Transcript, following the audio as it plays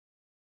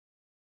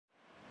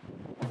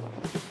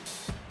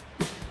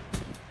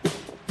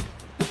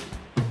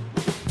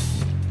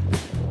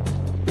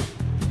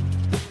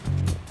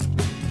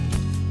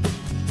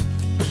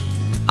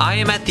I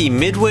am at the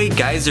Midway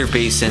Geyser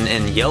Basin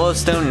in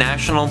Yellowstone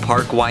National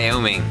Park,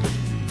 Wyoming.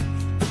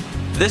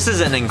 This is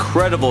an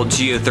incredible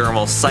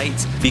geothermal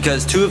site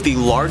because two of the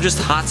largest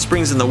hot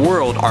springs in the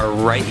world are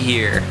right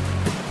here.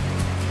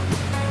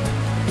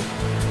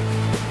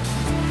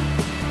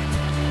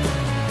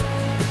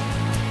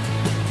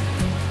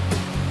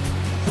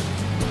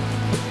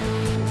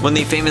 When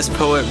the famous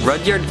poet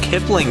Rudyard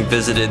Kipling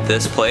visited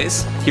this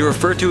place, he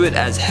referred to it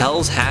as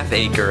Hell's Half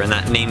Acre, and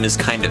that name is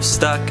kind of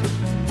stuck.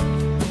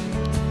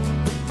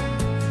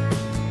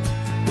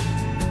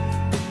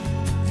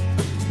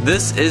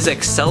 This is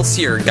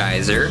Excelsior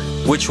Geyser,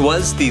 which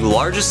was the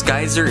largest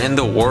geyser in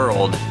the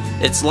world.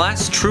 Its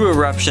last true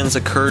eruptions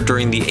occurred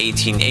during the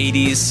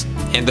 1880s,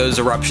 and those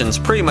eruptions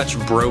pretty much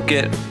broke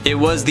it. It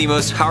was the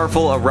most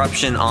powerful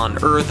eruption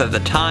on Earth at the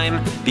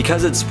time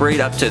because it sprayed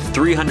up to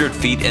 300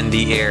 feet in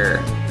the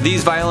air.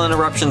 These violent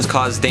eruptions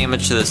caused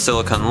damage to the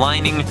silicon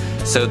lining,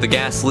 so the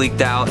gas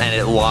leaked out and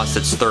it lost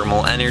its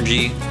thermal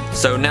energy.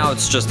 So now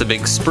it's just a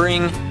big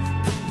spring.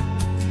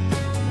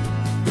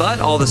 But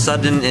all of a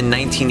sudden in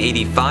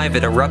 1985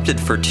 it erupted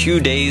for 2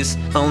 days,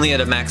 only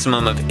at a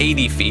maximum of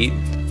 80 feet.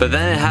 But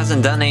then it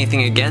hasn't done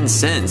anything again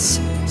since,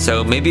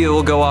 so maybe it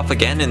will go off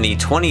again in the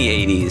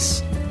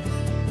 2080s.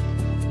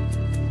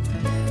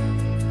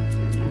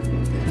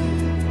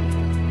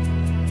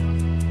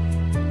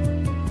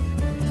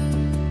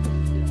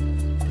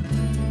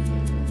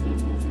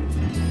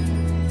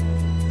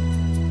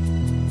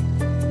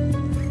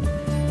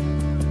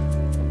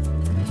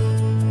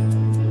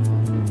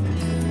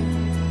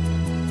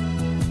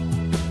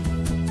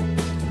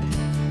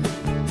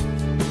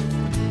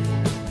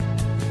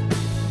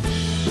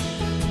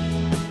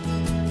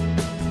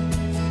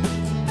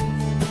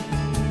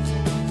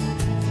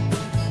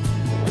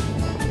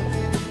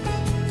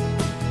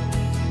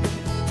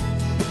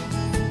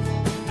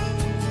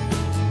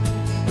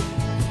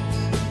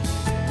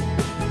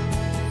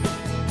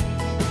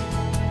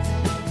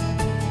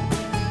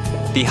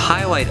 The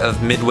highlight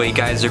of Midway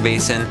Geyser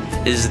Basin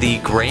is the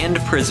Grand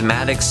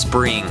Prismatic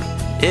Spring.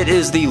 It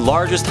is the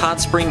largest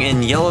hot spring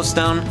in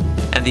Yellowstone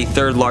and the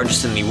third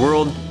largest in the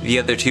world. The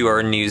other two are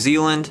in New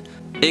Zealand.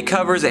 It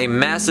covers a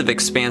massive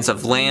expanse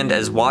of land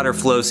as water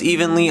flows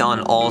evenly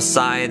on all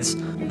sides.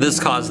 This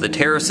caused the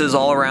terraces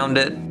all around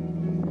it.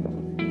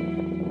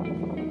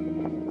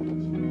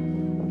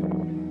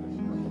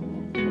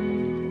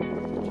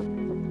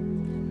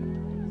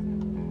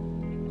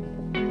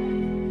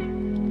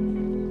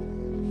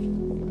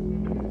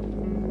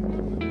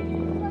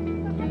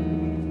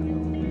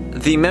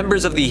 The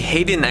members of the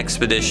Hayden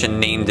expedition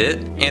named it,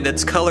 and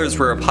its colors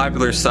were a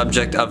popular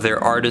subject of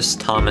their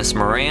artist Thomas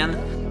Moran.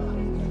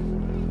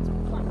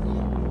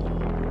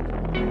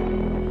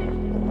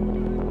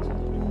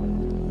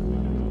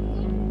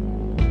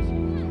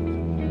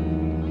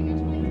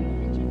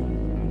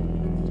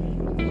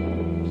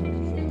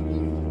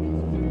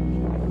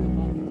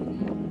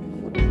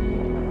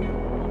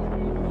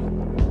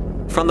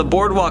 From the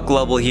boardwalk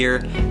level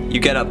here,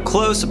 you get up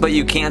close, but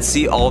you can't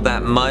see all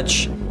that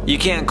much. You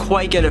can't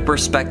quite get a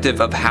perspective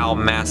of how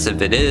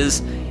massive it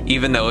is,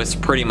 even though it's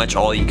pretty much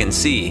all you can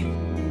see.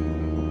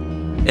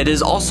 It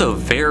is also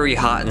very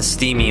hot and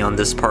steamy on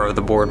this part of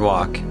the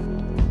boardwalk.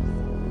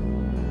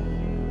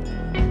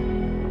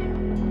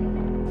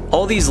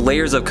 All these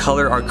layers of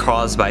color are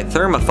caused by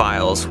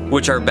thermophiles,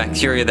 which are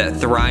bacteria that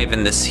thrive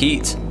in this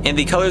heat, and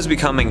the colors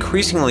become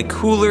increasingly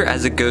cooler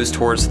as it goes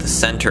towards the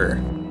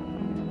center.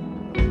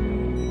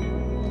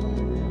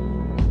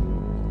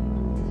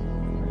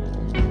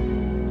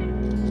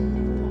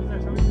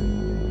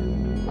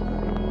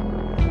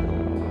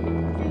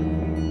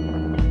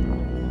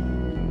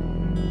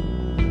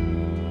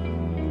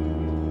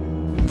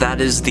 That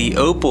is the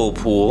opal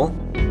pool.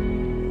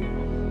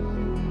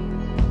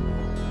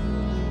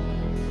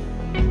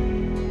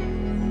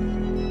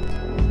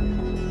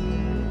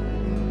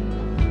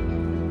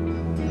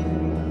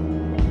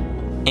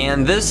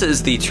 And this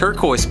is the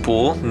turquoise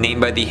pool, named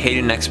by the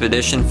Hayden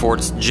expedition for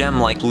its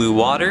gem-like blue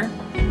water.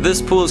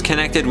 This pool is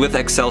connected with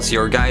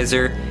Excelsior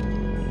Geyser.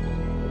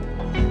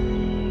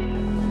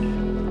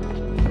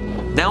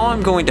 Now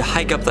I'm going to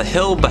hike up the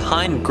hill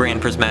behind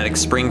Grand Prismatic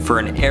Spring for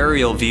an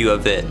aerial view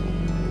of it.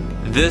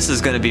 This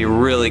is going to be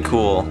really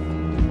cool.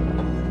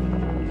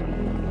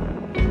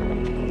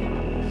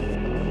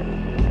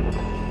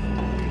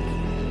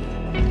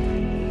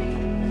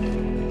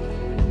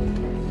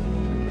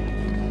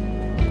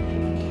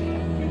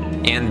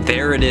 And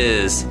there it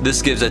is.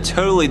 This gives a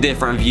totally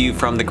different view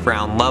from the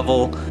ground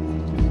level.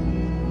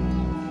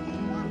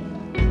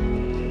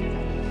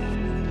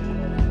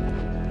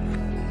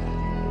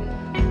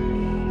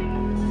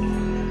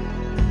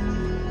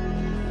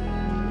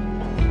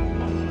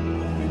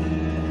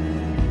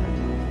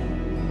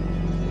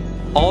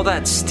 All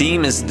that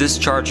steam is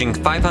discharging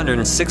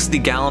 560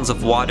 gallons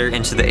of water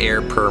into the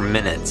air per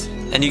minute.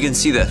 And you can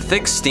see the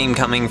thick steam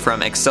coming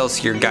from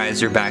Excelsior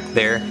Geyser back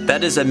there.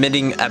 That is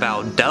emitting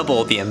about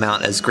double the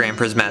amount as Grand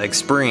Prismatic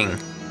Spring.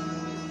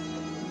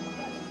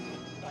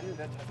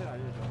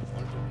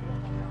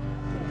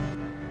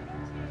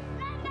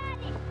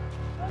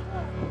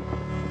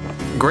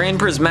 Grand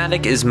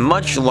Prismatic is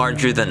much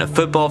larger than a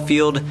football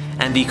field,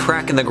 and the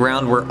crack in the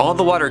ground where all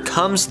the water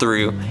comes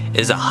through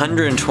is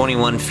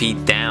 121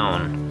 feet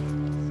down.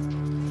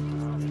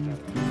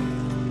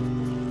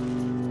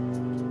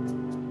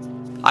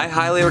 I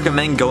highly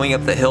recommend going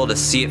up the hill to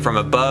see it from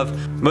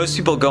above. Most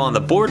people go on the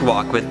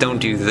boardwalk but don't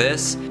do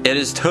this. It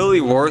is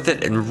totally worth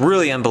it and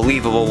really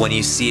unbelievable when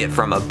you see it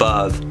from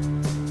above.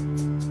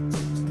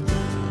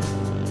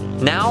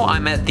 Now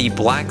I'm at the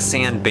Black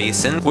Sand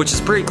Basin, which is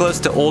pretty close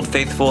to Old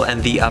Faithful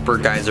and the Upper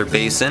Geyser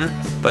Basin,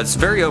 but it's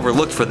very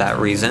overlooked for that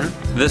reason.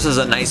 This is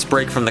a nice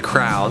break from the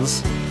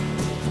crowds.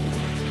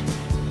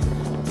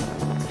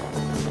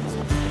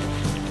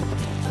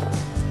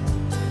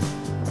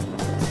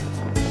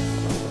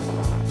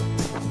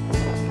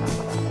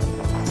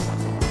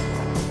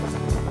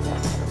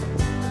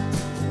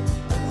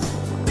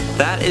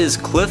 That is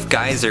Cliff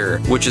Geyser,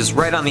 which is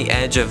right on the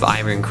edge of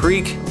Iron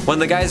Creek. When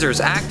the geyser is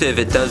active,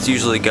 it does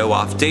usually go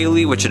off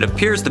daily, which it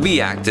appears to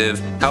be active.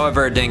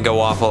 However, it didn't go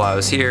off while I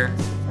was here.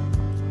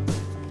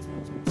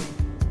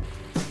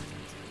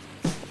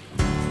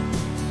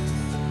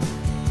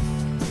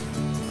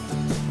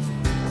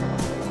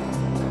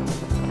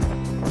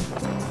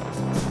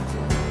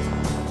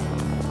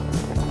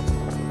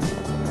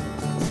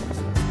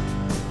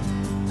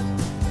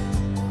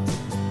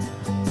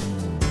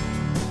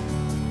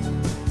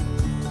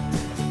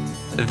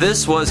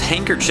 This was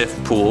Handkerchief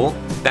Pool.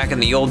 Back in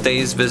the old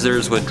days,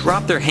 visitors would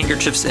drop their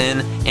handkerchiefs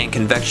in and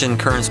convection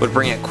currents would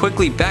bring it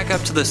quickly back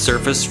up to the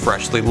surface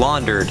freshly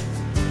laundered.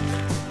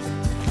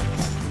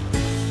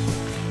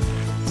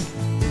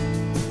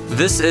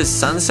 This is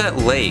Sunset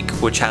Lake,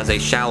 which has a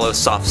shallow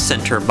soft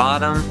center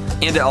bottom,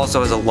 and it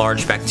also has a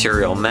large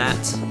bacterial mat.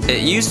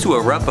 It used to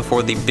erupt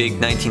before the big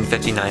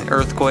 1959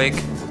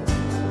 earthquake.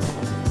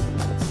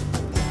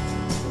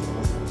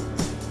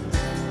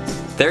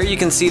 There you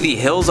can see the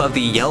hills of the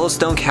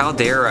Yellowstone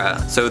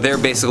caldera, so they're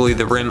basically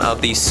the rim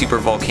of the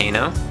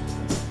supervolcano.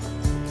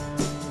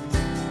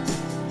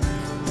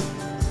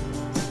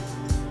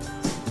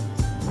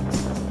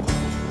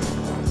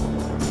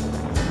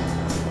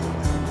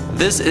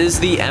 This is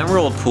the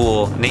Emerald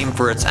Pool, named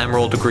for its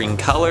emerald green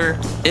color.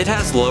 It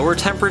has lower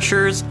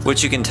temperatures,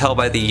 which you can tell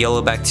by the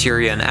yellow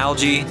bacteria and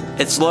algae.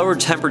 Its lower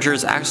temperature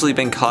has actually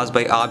been caused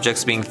by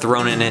objects being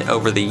thrown in it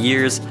over the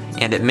years,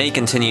 and it may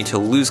continue to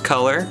lose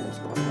color.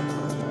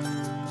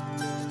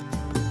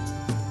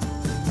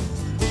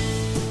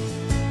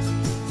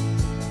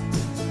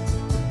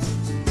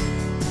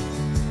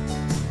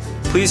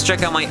 Please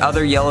check out my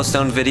other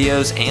Yellowstone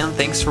videos, and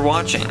thanks for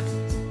watching.